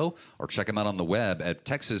 844-TFA-SHOW. Or check them out on the web at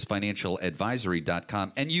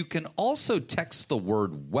texasfinancialadvisory.com. And you can also text the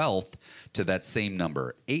word wealth to that same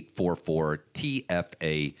number,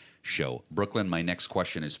 844-TFA-SHOW. Brooklyn, my next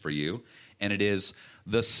question is for you. And it is,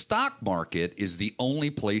 the stock market is the only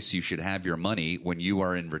place you should have your money when you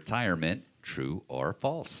are in retirement. True or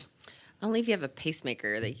false? Only if you have a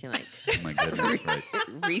pacemaker that you can Oh my goodness, right.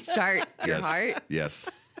 restart your heart. Yes.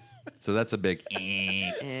 So that's a big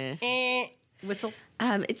Whistle.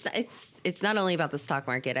 It's not only about the stock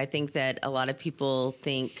market. I think that a lot of people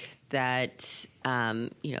think that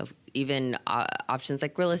even options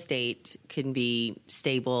like real estate can be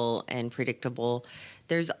stable and predictable.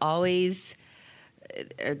 There's always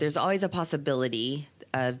a possibility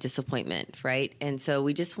of disappointment, right? And so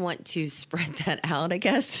we just want to spread that out, I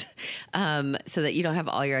guess, so that you don't have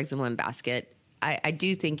all your eggs in one basket. I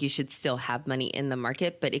do think you should still have money in the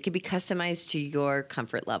market, but it could be customized to your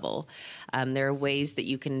comfort level. There are ways that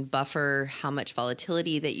you can buffer how much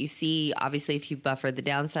volatility that you see. Obviously, if you buffer the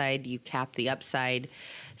downside, you cap the upside.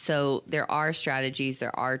 So there are strategies,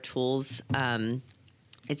 there are tools.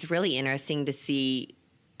 It's really interesting to see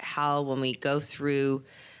how when we go through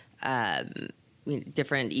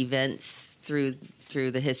different events through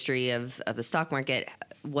the history of the stock market,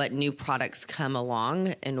 what new products come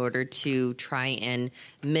along in order to try and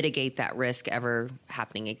mitigate that risk ever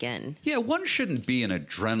happening again. Yeah, one shouldn't be an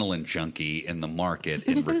adrenaline junkie in the market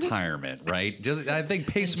in retirement, right? I think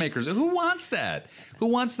pacemakers, who wants that? Who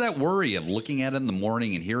wants that worry of looking at it in the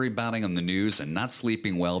morning and hearing about it on the news and not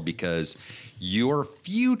sleeping well because your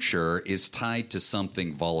future is tied to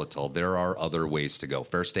something volatile? There are other ways to go.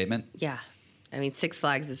 Fair statement? Yeah. I mean, Six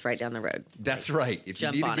Flags is right down the road. That's right. If you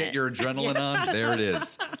Jump need to on get it. your adrenaline on, there it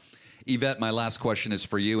is. Yvette, my last question is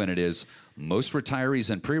for you, and it is, most retirees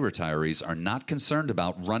and pre-retirees are not concerned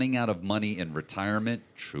about running out of money in retirement.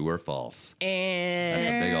 True or false? That's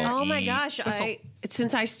a big old Oh my E. gosh! Whistle.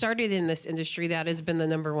 Since I started in this industry, that has been the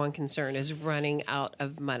number one concern: is running out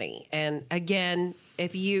of money. And again,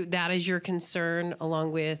 if that is your concern,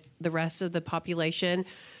 along with the rest of the population,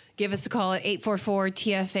 give us a call at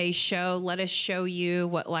 844-TFA-SHOW. Let us show you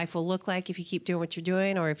what life will look like if you keep doing what you're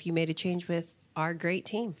doing, or if you made a change with our great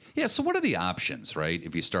team. Yeah, so what are the options, right?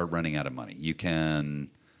 If you start running out of money, you can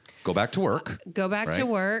go back to work. Go back to right?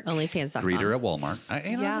 work. Onlyfans.com. Greet her at Walmart.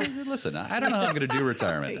 Yeah. Listen, I don't know how I'm going to do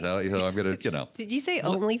retirement. So I'm going to, Did you say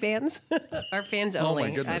OnlyFans? Or fans only? Oh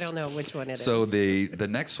my goodness. I don't know which one it is. So the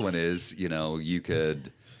next one is, you could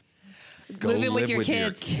go Move in with live your with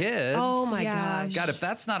kids. your kids. Oh my Yeah. gosh. God, if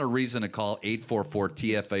that's not a reason to call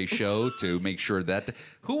 844-TFA-SHOW to make sure that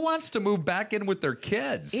who wants to move back in with their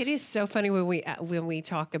kids? It is so funny when we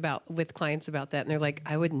talk with clients about that, and they're like,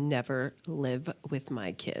 "I would never live with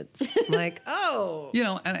my kids." I'm like, oh,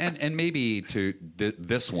 And maybe to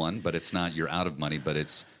this one, but it's not you're out of money, but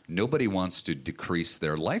it's nobody wants to decrease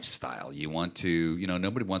their lifestyle. You want to,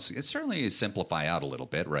 nobody wants to. It certainly is simplify out a little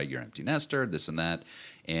bit, right? You're empty nester, this and that.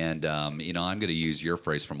 And, I'm going to use your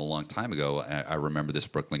phrase from a long time ago. I remember this,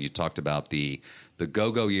 Brooklyn. You talked about the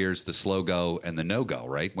go-go years, the slow go, and the no-go,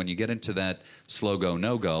 right? When you get into that slow go,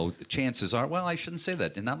 no-go, the chances are, well, I shouldn't say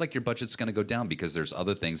that. And not like your budget's going to go down because there's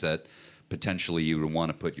other things that potentially you would want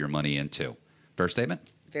to put your money into. Fair statement?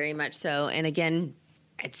 Very much so. And again,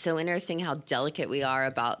 it's so interesting how delicate we are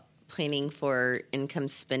about planning for income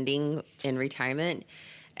spending in retirement.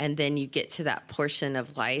 And then you get to that portion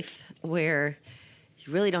of life where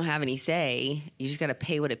you really don't have any say. You just got to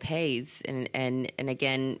pay what it pays. And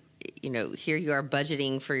again, here you are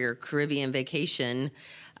budgeting for your Caribbean vacation.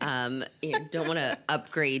 You don't want to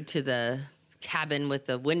upgrade to the cabin with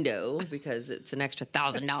the window because it's an extra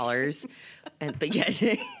 $1,000. But yet,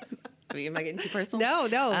 I mean, am I getting too personal?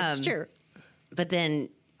 no, it's true. But then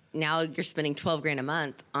now you're spending $12,000 a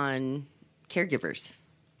month on caregivers.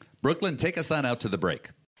 Brooklyn, take us on out to the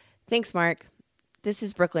break. Thanks, Mark. This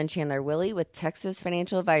is Brooklyn Chandler Willie with Texas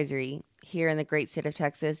Financial Advisory. Here in the great state of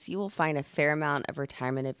Texas, you will find a fair amount of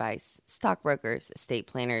retirement advice, stockbrokers, estate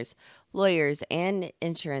planners, lawyers, and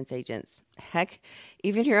insurance agents. Heck,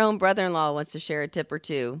 even your own brother-in-law wants to share a tip or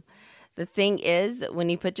two. The thing is, when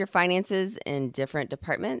you put your finances in different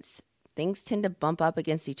departments, things tend to bump up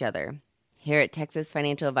against each other. Here at Texas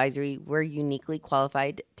Financial Advisory, we're uniquely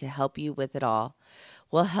qualified to help you with it all.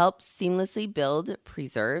 We'll help seamlessly build,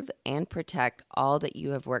 preserve, and protect all that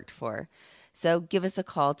you have worked for. So give us a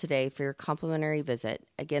call today for your complimentary visit.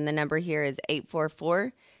 Again, the number here is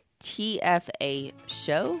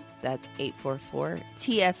 844-TFA-SHOW. That's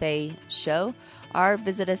 844-TFA-SHOW. Or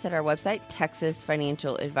visit us at our website,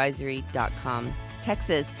 texasfinancialadvisory.com.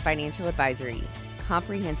 Texas Financial Advisory.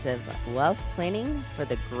 Comprehensive wealth planning for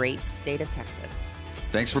the great state of Texas.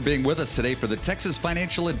 Thanks for being with us today for the Texas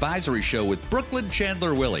Financial Advisory Show with Brooklyn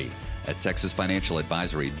Chandler Willie. At Texas Financial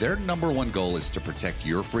Advisory, their number one goal is to protect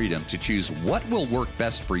your freedom to choose what will work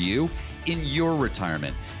best for you in your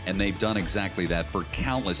retirement. And they've done exactly that for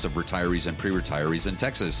countless of retirees and pre-retirees in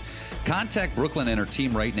Texas. Contact Brooklyn and her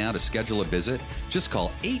team right now to schedule a visit. Just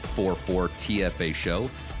call 844-TFA-SHOW.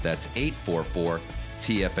 That's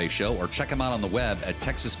 844-TFA-SHOW, or check them out on the web at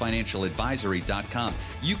texasfinancialadvisory.com.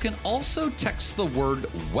 You can also text the word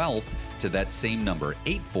wealth to that same number,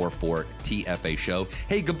 844-TFA-SHOW.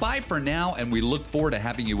 Hey, goodbye for now, and we look forward to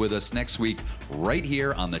having you with us next week right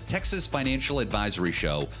here on the Texas Financial Advisory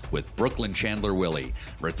Show with Brooklyn Chandler Willie.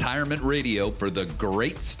 Retirement radio for the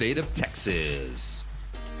great state of Texas.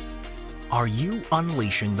 Are you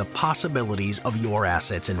unleashing the possibilities of your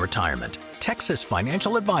assets in retirement? Texas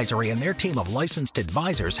Financial Advisory and their team of licensed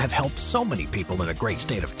advisors have helped so many people in the great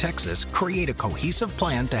state of Texas create a cohesive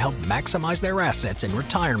plan to help maximize their assets in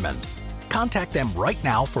retirement. Contact them right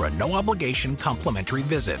now for a no-obligation complimentary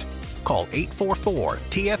visit. Call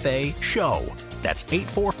 844-TFA-SHOW. That's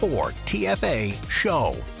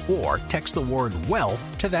 844-TFA-SHOW. Or text the word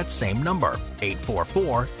wealth to that same number,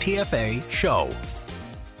 844-TFA-SHOW.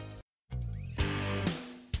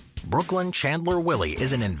 Brooklynn Chandler Willie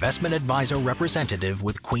is an investment advisor representative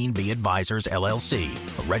with Queen Bee Advisors, LLC,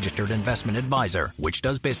 a registered investment advisor which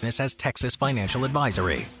does business as Texas Financial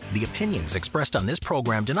Advisory. The opinions expressed on this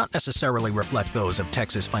program do not necessarily reflect those of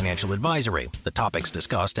Texas Financial Advisory. The topics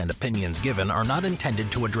discussed and opinions given are not intended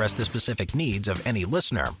to address the specific needs of any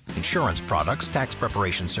listener. Insurance products, tax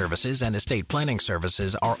preparation services, and estate planning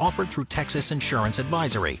services are offered through Texas Insurance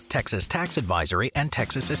Advisory, Texas Tax Advisory, and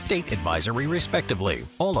Texas Estate Advisory, respectively,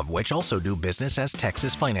 all of which also do business as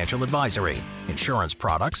Texas Financial Advisory. Insurance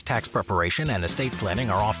products, tax preparation, and estate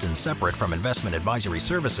planning are often separate from investment advisory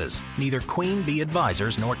services. Neither Queen Bee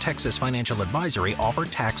Advisors nor Texas Financial Advisory offer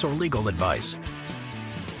tax or legal advice.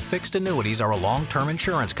 Fixed annuities are a long-term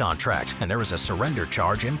insurance contract, and there is a surrender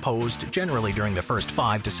charge imposed generally during the first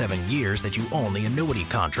 5 to 7 years that you own the annuity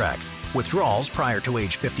contract. Withdrawals prior to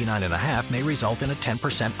age 59.5 may result in a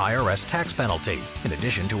 10% IRS tax penalty, in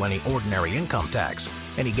addition to any ordinary income tax.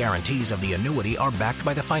 Any guarantees of the annuity are backed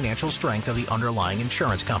by the financial strength of the underlying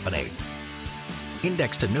insurance company.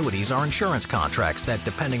 Indexed annuities are insurance contracts that,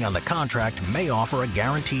 depending on the contract, may offer a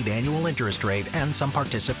guaranteed annual interest rate and some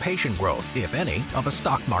participation growth, if any, of a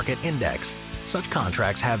stock market index. Such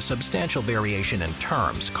contracts have substantial variation in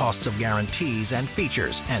terms, costs of guarantees, and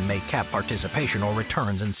features, and may cap participation or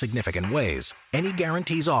returns in significant ways. Any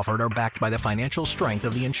guarantees offered are backed by the financial strength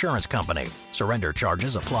of the insurance company. Surrender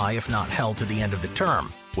charges apply if not held to the end of the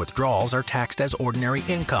term. Withdrawals are taxed as ordinary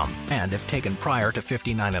income, and if taken prior to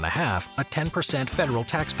 59.5, a 10% federal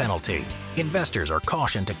tax penalty. Investors are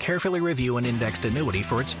cautioned to carefully review an indexed annuity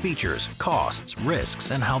for its features, costs,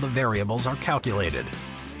 risks, and how the variables are calculated.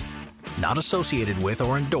 Not associated with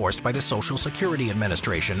or endorsed by the Social Security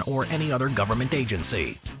Administration or any other government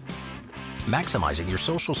agency. Maximizing your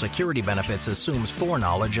Social Security benefits assumes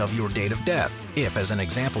foreknowledge of your date of death. If, as an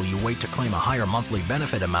example, you wait to claim a higher monthly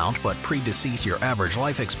benefit amount but predecease your average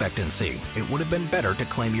life expectancy, it would have been better to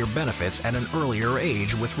claim your benefits at an earlier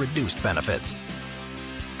age with reduced benefits.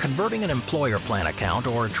 Converting an employer plan account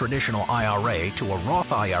or a traditional IRA to a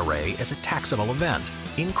Roth IRA is a taxable event.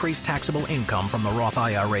 Increased taxable income from the Roth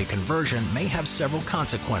IRA conversion may have several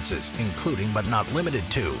consequences, including but not limited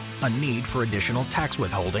to a need for additional tax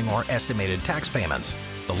withholding or estimated tax payments,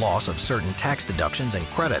 the loss of certain tax deductions and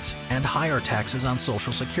credits, and higher taxes on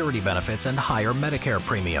Social Security benefits and higher Medicare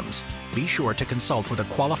premiums. Be sure to consult with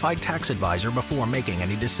a qualified tax advisor before making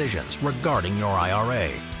any decisions regarding your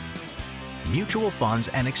IRA. Mutual funds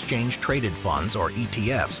and exchange-traded funds, or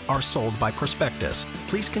ETFs, are sold by prospectus.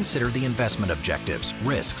 Please consider the investment objectives,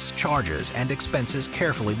 risks, charges, and expenses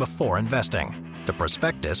carefully before investing. The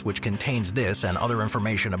prospectus, which contains this and other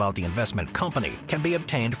information about the investment company, can be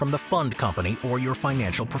obtained from the fund company or your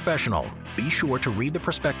financial professional. Be sure to read the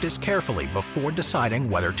prospectus carefully before deciding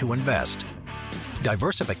whether to invest.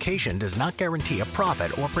 Diversification does not guarantee a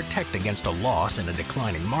profit or protect against a loss in a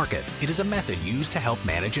declining market. It is a method used to help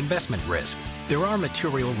manage investment risk. There are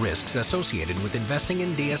material risks associated with investing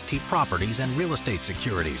in DST properties and real estate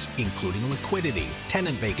securities, including liquidity,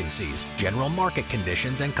 tenant vacancies, general market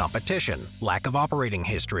conditions and competition, lack of operating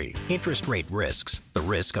history, interest rate risks, the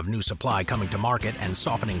risk of new supply coming to market and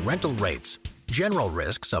softening rental rates, general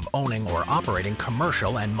risks of owning or operating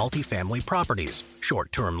commercial and multifamily properties,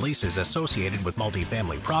 short-term leases associated with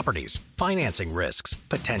multifamily properties, financing risks,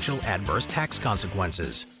 potential adverse tax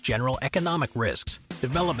consequences, general economic risks,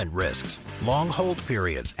 development risks, long hold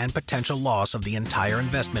periods, and potential loss of the entire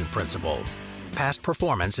investment principal. Past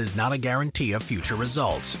performance is not a guarantee of future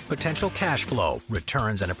results. Potential cash flow,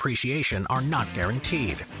 returns, and appreciation are not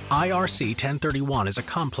guaranteed. IRC 1031 is a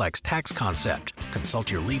complex tax concept. Consult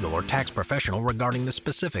your legal or tax professional regarding the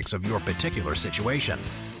specifics of your particular situation.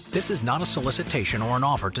 This is not a solicitation or an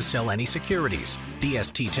offer to sell any securities.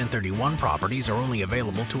 DST 1031 properties are only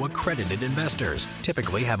available to accredited investors,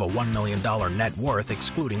 typically have a $1 million net worth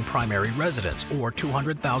excluding primary residence or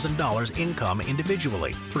 $200,000 income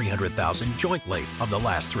individually, $300,000 jointly of the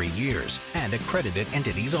last 3 years, and accredited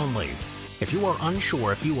entities only. If you are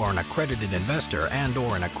unsure if you are an accredited investor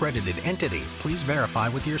and/or an accredited entity, please verify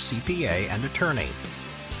with your CPA and attorney.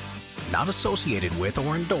 Not associated with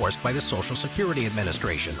or endorsed by the Social Security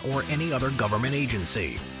Administration or any other government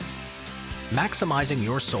agency. Maximizing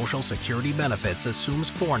your Social Security benefits assumes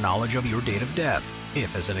foreknowledge of your date of death.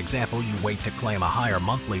 If, as an example, you wait to claim a higher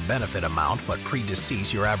monthly benefit amount but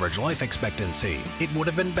predecease your average life expectancy, it would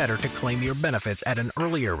have been better to claim your benefits at an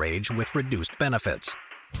earlier age with reduced benefits.